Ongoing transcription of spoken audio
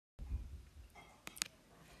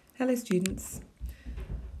Hello students.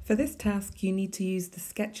 For this task you need to use the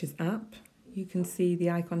Sketches app. You can see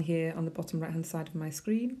the icon here on the bottom right hand side of my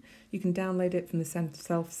screen. You can download it from the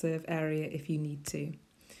self-serve area if you need to.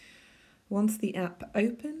 Once the app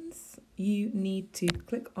opens, you need to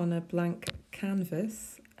click on a blank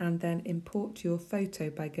canvas and then import your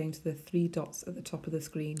photo by going to the three dots at the top of the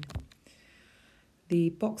screen.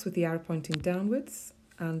 The box with the arrow pointing downwards,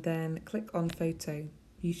 and then click on photo.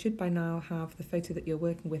 You should by now have the photo that you're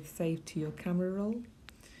working with saved to your camera roll.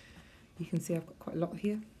 You can see I've got quite a lot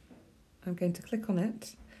here. I'm going to click on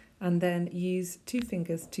it and then use two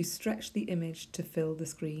fingers to stretch the image to fill the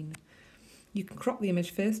screen. You can crop the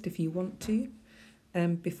image first if you want to,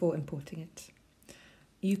 before importing it.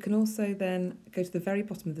 You can also then go to the very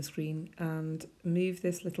bottom of the screen and move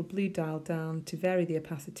this little blue dial down to vary the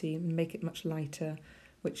opacity and make it much lighter,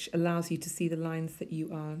 which allows you to see the lines that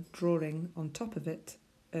you are drawing on top of it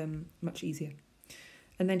much easier.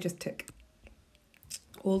 And then just tick.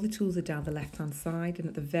 All the tools are down the left hand side, and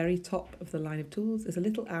at the very top of the line of tools is a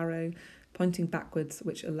little arrow pointing backwards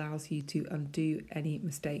which allows you to undo any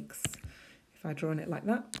mistakes. If I draw on it like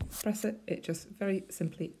that, press it, it just very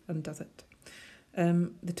simply undoes it.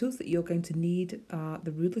 The tools that you're going to need are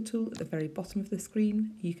the ruler tool at the very bottom of the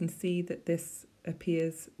screen. You can see that this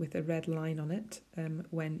appears with a red line on it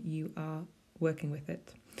when you are working with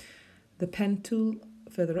it. The pen tool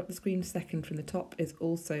further up the screen, second from the top, is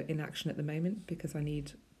also in action at the moment because I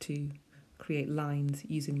need to create lines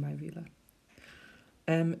using my ruler.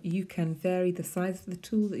 You can vary the size of the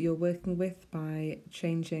tool that you're working with by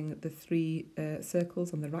changing the three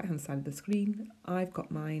circles on the right hand side of the screen. I've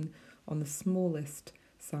got mine on the smallest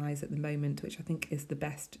size at the moment, which I think is the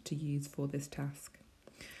best to use for this task.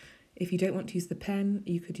 If you don't want to use the pen,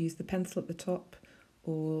 you could use the pencil at the top,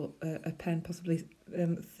 or a pen possibly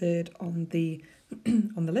third on the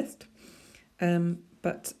on the list.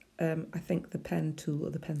 But I think the pen tool or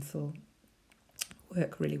the pencil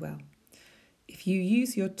work really well. If you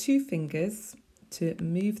use your two fingers to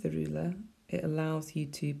move the ruler, it allows you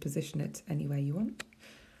to position it anywhere you want.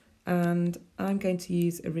 And I'm going to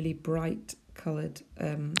use a really bright coloured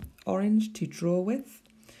orange to draw with,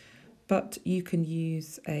 but you can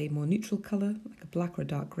use a more neutral colour, like a black or a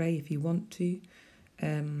dark grey if you want to.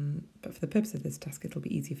 But for the purpose of this task, it'll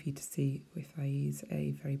be easier for you to see if I use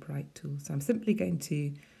a very bright tool. So I'm simply going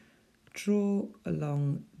to draw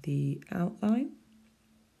along the outline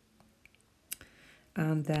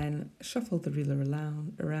and then shuffle the ruler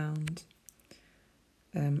around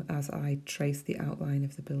as I trace the outline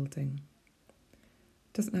of the building.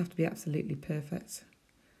 It doesn't have to be absolutely perfect.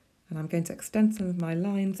 And I'm going to extend some of my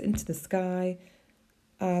lines into the sky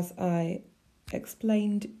as I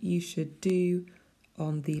explained you should do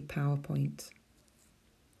on the PowerPoint.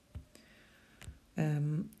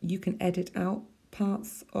 You can edit out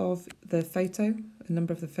parts of the photo. A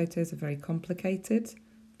number of the photos are very complicated.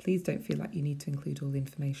 Please don't feel like you need to include all the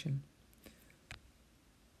information.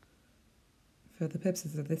 For the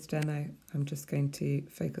purposes of this demo, I'm just going to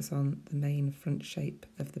focus on the main front shape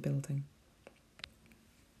of the building.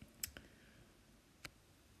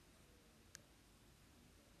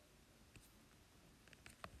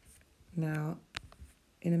 Now,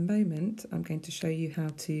 in a moment, I'm going to show you how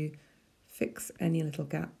to fix any little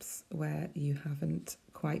gaps where you haven't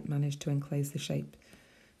quite managed to enclose the shape.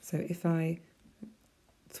 So if I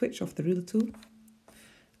switch off the ruler tool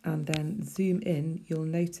and then zoom in, you'll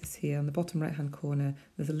notice here on the bottom right hand corner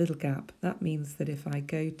there's a little gap. That means that if I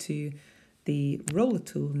go to the roller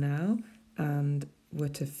tool now and were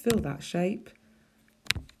to fill that shape,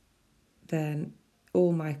 then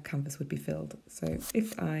all my canvas would be filled. So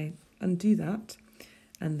if I undo that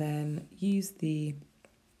and then use the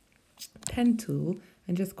pen tool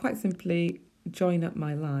and just quite simply join up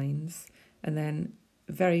my lines, and then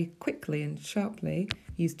very quickly and sharply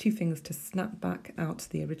use two fingers to snap back out to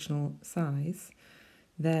the original size,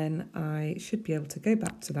 then I should be able to go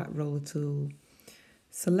back to that roller tool,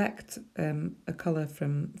 select a colour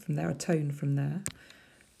from there, a tone from there,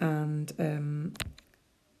 and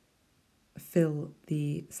fill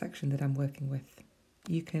the section that I'm working with.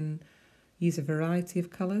 You can use a variety of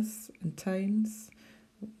colours and tones.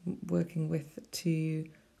 Working with two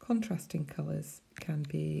contrasting colours can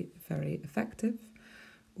be very effective,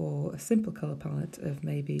 or a simple colour palette of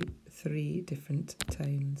maybe 3 different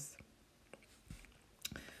tones.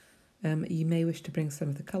 You may wish to bring some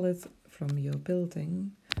of the colours from your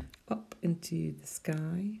building up into the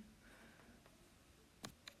sky,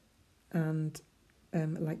 and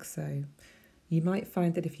like so. You might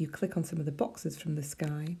find that if you click on some of the boxes from the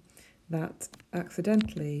sky, that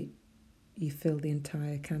accidentally you fill the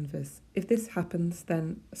entire canvas. If this happens,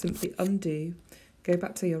 then simply undo, go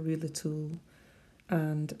back to your ruler tool,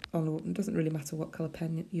 and it doesn't really matter what colour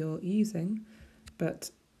pen you're using,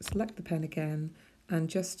 but select the pen again and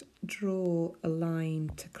just draw a line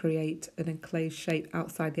to create an enclosed shape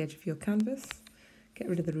outside the edge of your canvas. Get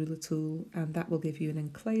rid of the ruler tool, and that will give you an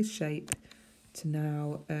enclosed shape to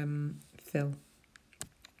now fill.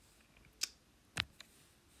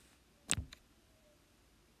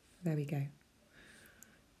 There we go.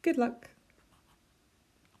 Good luck.